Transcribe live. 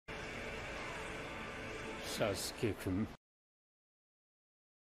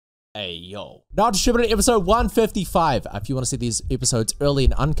Hey yo. Naruto Shippuden episode 155. If you want to see these episodes early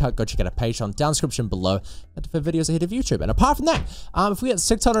and uncut, go check out our Patreon down description below and for videos ahead of YouTube. And apart from that, if we get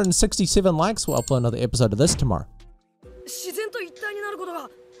 667 likes, we'll upload another episode of this tomorrow.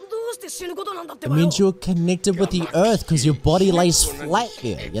 It means you're connected with the earth because your body lays flat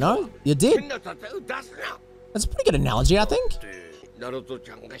there, you know? You're dead. That's a pretty good analogy, I think.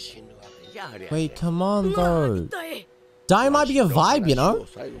 Wait, come on though. Die might be a vibe, you know?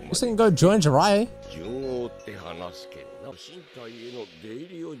 Just can go join Jiraiya.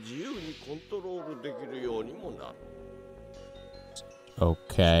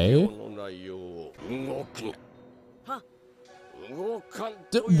 Okay.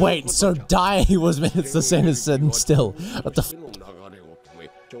 Wait, so die was meant it's the same as sitting still. What the f?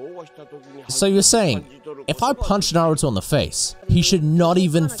 So you're saying, if I punch Naruto in the face, he should not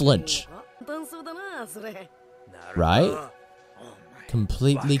even flinch. Right?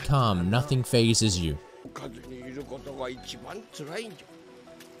 Completely calm, nothing phases you.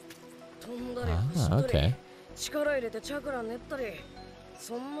 Ah, okay. So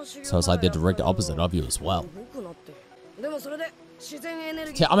it's like the direct opposite of you as well. Yeah,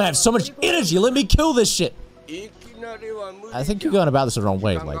 I'm gonna have so much energy, let me kill this shit! I think you're going about this the wrong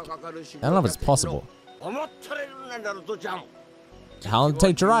way, like, I don't know if it's possible. How long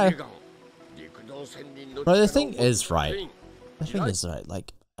take Jiraiya? Bro, the thing is right.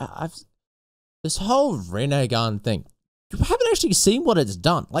 Like, this whole Rinnegan thing, you haven't actually seen what it's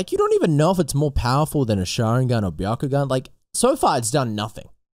done. Like, you don't even know if it's more powerful than a Sharingan or Byakugan. Like, so far it's done nothing.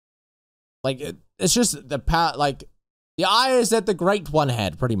 Like, it's just the power, like, the eyes that the Great One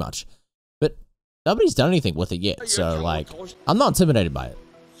had, pretty much. But nobody's done anything with it yet, so, like, I'm not intimidated by it.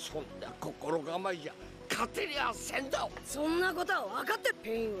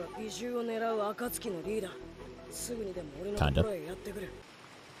 Kinda.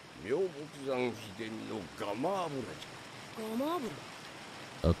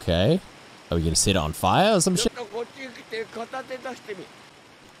 Okay. Are we gonna set it on fire or some shit?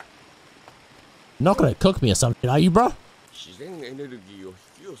 Not gonna cook me or something, are you, bro?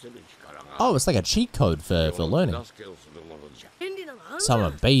 Oh, it's like a cheat code for learning. So I'm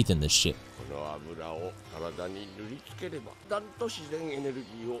gonna bathe in this shit.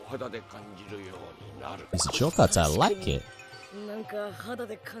 These are shortcuts, I like it.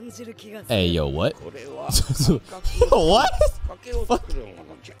 Hey, yo, what? What? Fuck?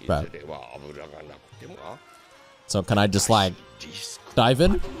 Bro. So can I just, like, dive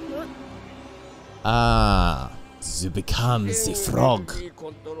in? Ah, it becomes the frog.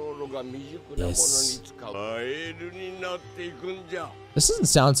 Yes. This doesn't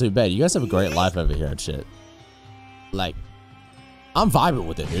sound too bad. You guys have a great life over here and shit. Like, I'm vibing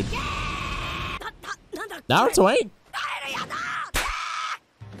with it, dude. Naruto ain't.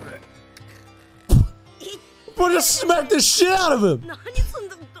 Bro, just smack the shit out of him.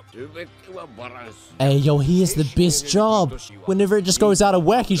 Hey, yo, he has the best job. Whenever it just goes out of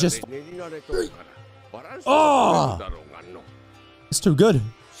whack, he's just... Oh! It's too good.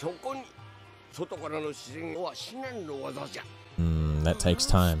 That takes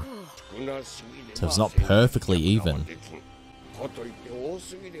time. So it's not perfectly even.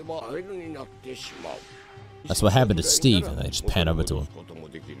 That's what happened to Steve, and they just pan over to him.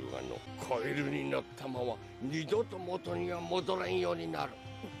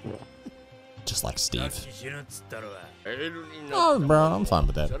 Just like Steve. Oh, bro, I'm fine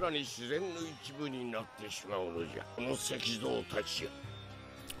with that.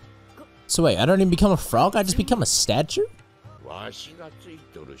 So wait, I don't even become a frog? I just become a statue?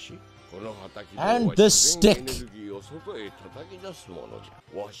 And the stick.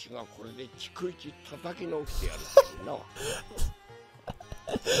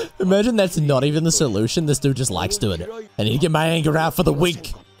 Imagine that's not even the solution. This dude just likes doing it. I need to get my anger out for the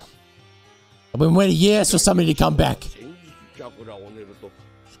week. I've been waiting years for somebody to come back. I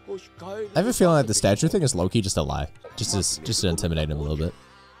have a feeling like the statue thing is low-key just a lie. Just to intimidate him a little bit.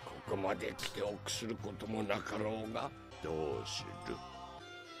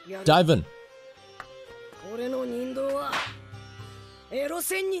 Dive in.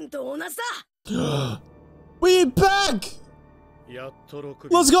 We back!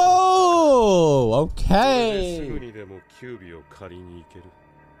 Let's go! Okay.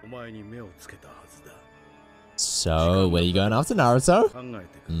 So, where are you going after, Naruto?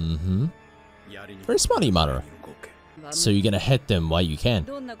 Mm-hmm. Very smart, Madara. So you're gonna hit them while you can.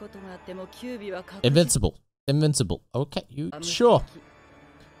 Invincible. Invincible. Okay, you sure.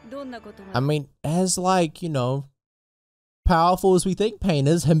 I mean, as like, you know, powerful as we think Pain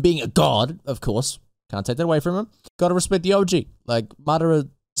is, him being a god, of course, Can't take that away from him. Gotta respect the OG. Like, Madara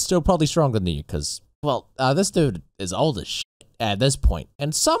still probably stronger than you, because, well, this dude is old as shit at this point,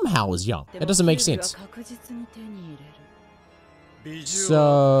 and somehow is young. It doesn't make sense.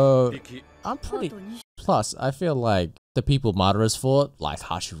 So, I'm pretty... Plus, I feel like the people Madara's fought, like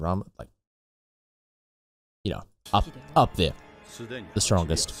Hashirama, like, you know, up there. The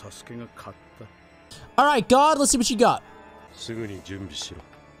strongest. Alright, God, let's see what you got.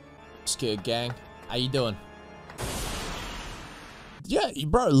 Scared gang. How you doing? Yeah,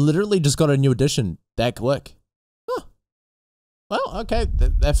 bro, literally just got a new edition that quick. Huh. Well, okay,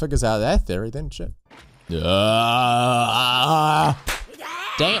 that figures out that theory then, shit. Damn.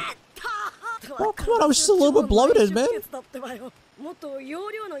 Oh, come on, I was just a little bit bloated, man.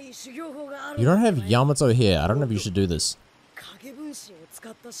 You don't have Yamato here. I don't know if you should do this.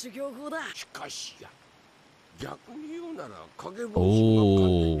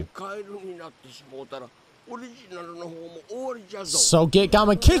 Oh. So get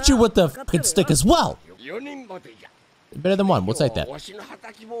Gamakitchu with the fucking stick as well. Better than one. We'll take that.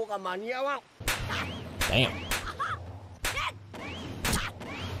 Damn.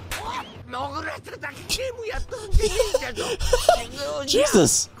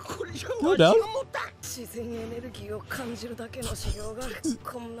 Jesus. Go down.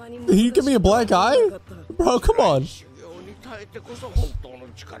 You give me a black eye? Bro, come on.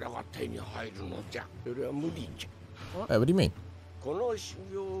 Hey, what do you mean?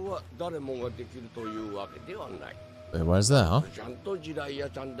 Wait, why is that, huh?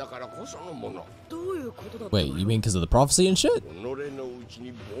 Wait, you mean because of the prophecy and shit?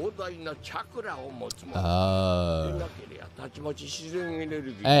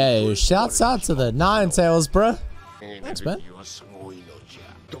 Hey, shouts out to the Nine Tails, bruh. Thanks, man.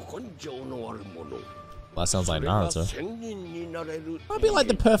 That sounds like Naruto. Might be like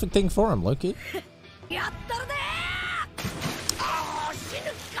the perfect thing for him, Loki.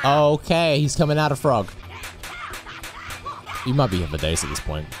 Okay, he's coming out of frog. He might be here for days at this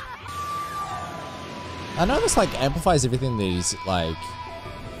point. I know this like amplifies everything that he's like.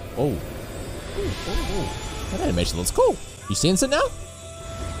 Oh. That animation looks cool. You sense it now?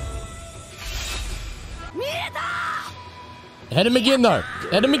 Hit him again though.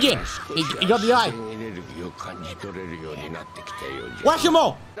 Hit him again. He got the eye. Whack him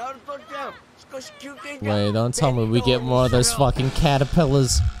all! Wait, don't tell me we get more of those fucking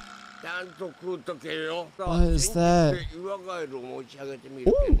caterpillars. What is that?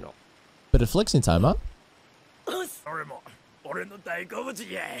 Ooh. Bit of flexing time, huh?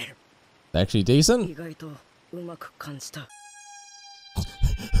 Actually decent.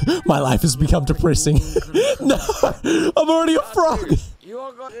 My life has become depressing. No, I'm already a frog.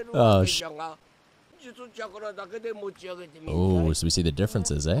 Oh sh. Oh, so we see the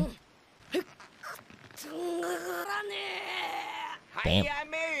differences, eh? Damn.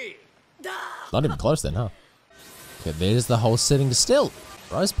 Not even close then, huh? Okay, there's the whole sitting still.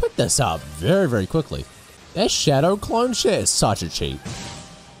 Bro, let's pick this up very, very quickly. That shadow clone shit is such a cheat.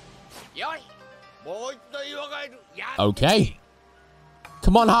 Okay.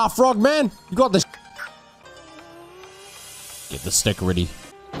 Come on, half frog man. You got this. Get the stick ready.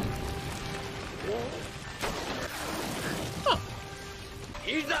 Huh.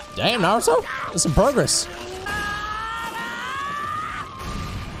 Damn, Naruto. There's some progress.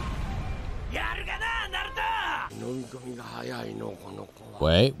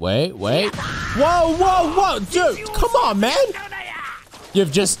 Wait. Whoa, dude, come on, man.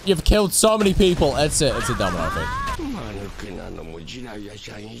 You've killed so many people. It's a domino effect.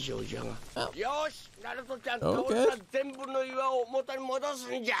 Okay.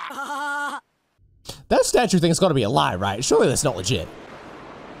 That statue thing's gotta be a lie, right? Surely that's not legit.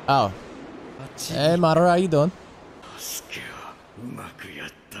 Oh. Hey, Madara, how you doing?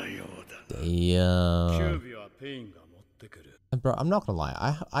 Damn. Bro, I'm not gonna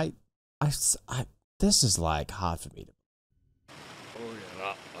lie. I this is like hard for me to.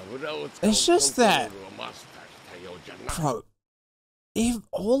 It's just that, bro. If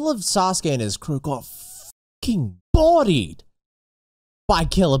all of Sasuke and his crew got fucking bodied by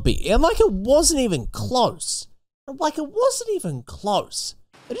Killer Bee, and like it wasn't even close. Like it wasn't even close.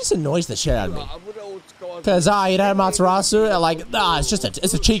 It just annoys the shit out of me. Cause you know Matarasu, and like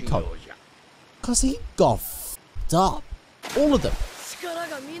it's a cheat code. Cause he got fucked up. All of them.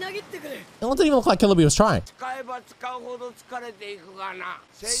 It didn't even look like Killer Bee was trying.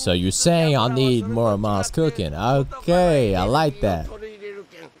 So you're saying I'll need more Ma's cooking. Okay, I like that.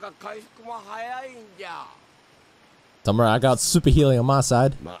 Don't worry, I got super healing on my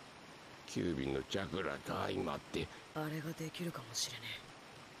side.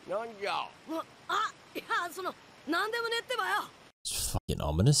 It's fucking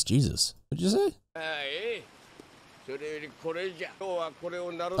ominous, Jesus. What'd you say?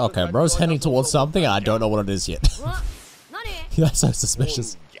 Okay, bro's heading towards something. I don't know what it is yet. That's so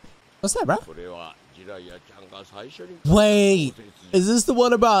suspicious. What's that, bro? Wait, is this the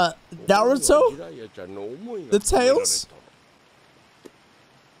one about Naruto? The tails?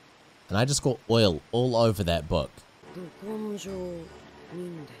 And I just got oil all over that book.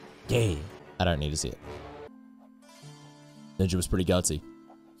 Yeah, I don't need to see it. Ninja was pretty gutsy.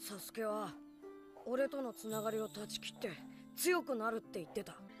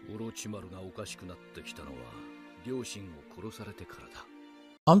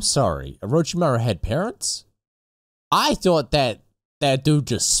 I'm sorry, Orochimaru had parents? I thought that dude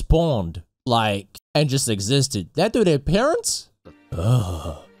just spawned, like, and just existed. That dude had parents? Ugh.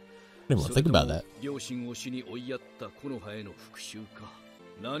 I didn't even think about that.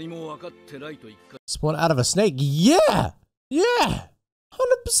 Spawn out of a snake? Yeah! Yeah!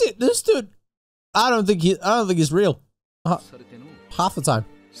 100%. This dude, I don't think he's real. Half the time.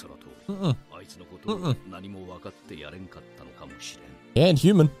 And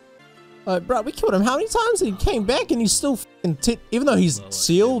human. Bro, we killed him how many times? And he came back and he's still fucking even though he's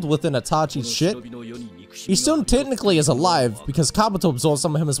sealed within Itachi's shit, he still technically is alive because Kabuto absorbed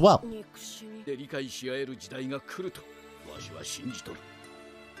some of him as well.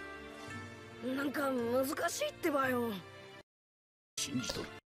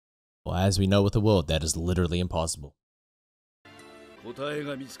 Well, as we know with the world, that is literally impossible.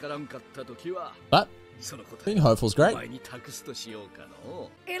 But being hopeful is great. Aww.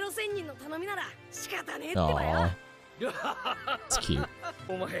 It's cute.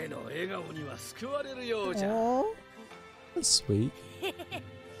 Aww. That's sweet.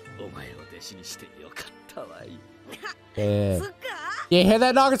 Yeah. Yeah, hear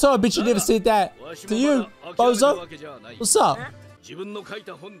that, Nagato? I bet you never said that to you, bozo. What's up?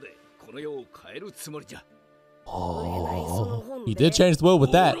 Oh, he did change the world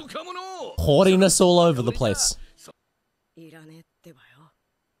with that. Haughtiness all over the place.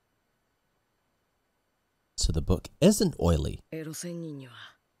 So the book isn't oily.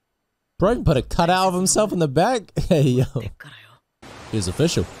 Bro even put a cutout of himself in the back. Hey, yo. He's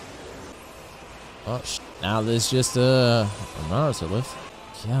official. Oh, now there's just a Naruto left.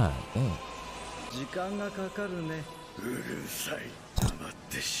 God damn.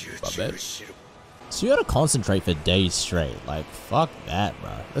 So you gotta concentrate for days straight. Like, fuck that,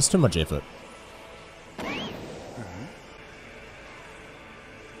 bro. That's too much effort.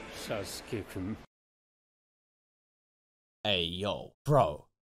 Hey, yo, bro.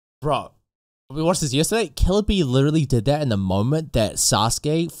 We watched this yesterday. Killer Bee literally did that in the moment that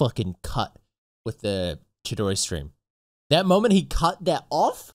Sasuke fucking cut with the Chidori stream. That moment he cut that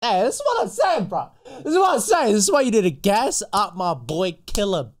off. Hey, this is what I'm saying, bro. This is what I'm saying. This is why you need to gas up my boy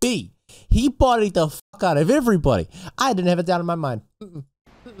Killer Bee. He bodied the fuck out of everybody. I didn't have it down in my mind.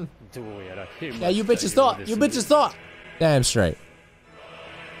 Yeah, you bitches thought. You bitches thought. Damn straight.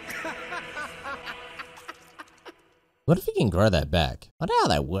 What if he can grow that back? I wonder how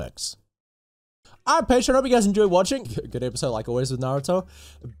that works. Alright, Patreon, hope you guys enjoyed watching. Good episode, like always, with Naruto.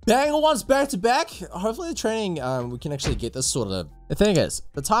 Banger ones back to back. Hopefully the training, we can actually get this sort of... The thing is,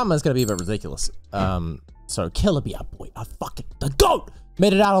 the timer is going to be a bit ridiculous. So Killer Bee, our boy, the GOAT,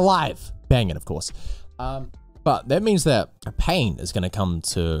 made it out alive. Banging, of course. But that means that a pain is going to come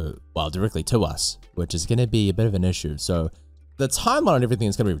to, well, directly to us, which is going to be a bit of an issue. So the timeline and everything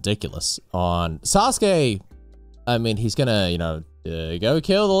is going to be ridiculous. On Sasuke, I mean, he's going to, you know, go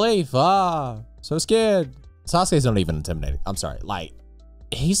kill the leaf. So scared. Sasuke's not even intimidating. I'm sorry. Like,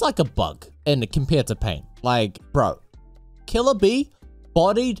 he's like a bug and compared to Pain. Like, bro, Killer Bee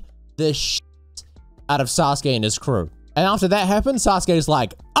bodied the shit out of Sasuke and his crew. And after that happened, Sasuke's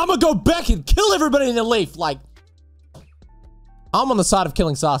like, I'm gonna go back and kill everybody in the leaf. Like, I'm on the side of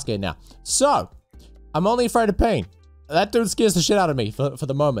killing Sasuke now. So, I'm only afraid of Pain. That dude scares the shit out of me for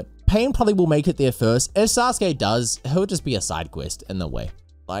the moment. Pain probably will make it there first. If Sasuke does, he'll just be a side quest in the way.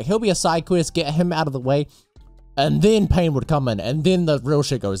 Like, he'll be a side quest, get him out of the way, and then Pain would come in, and then the real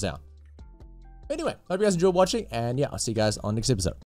shit goes down. Anyway, hope you guys enjoyed watching, and yeah, I'll see you guys on next episode.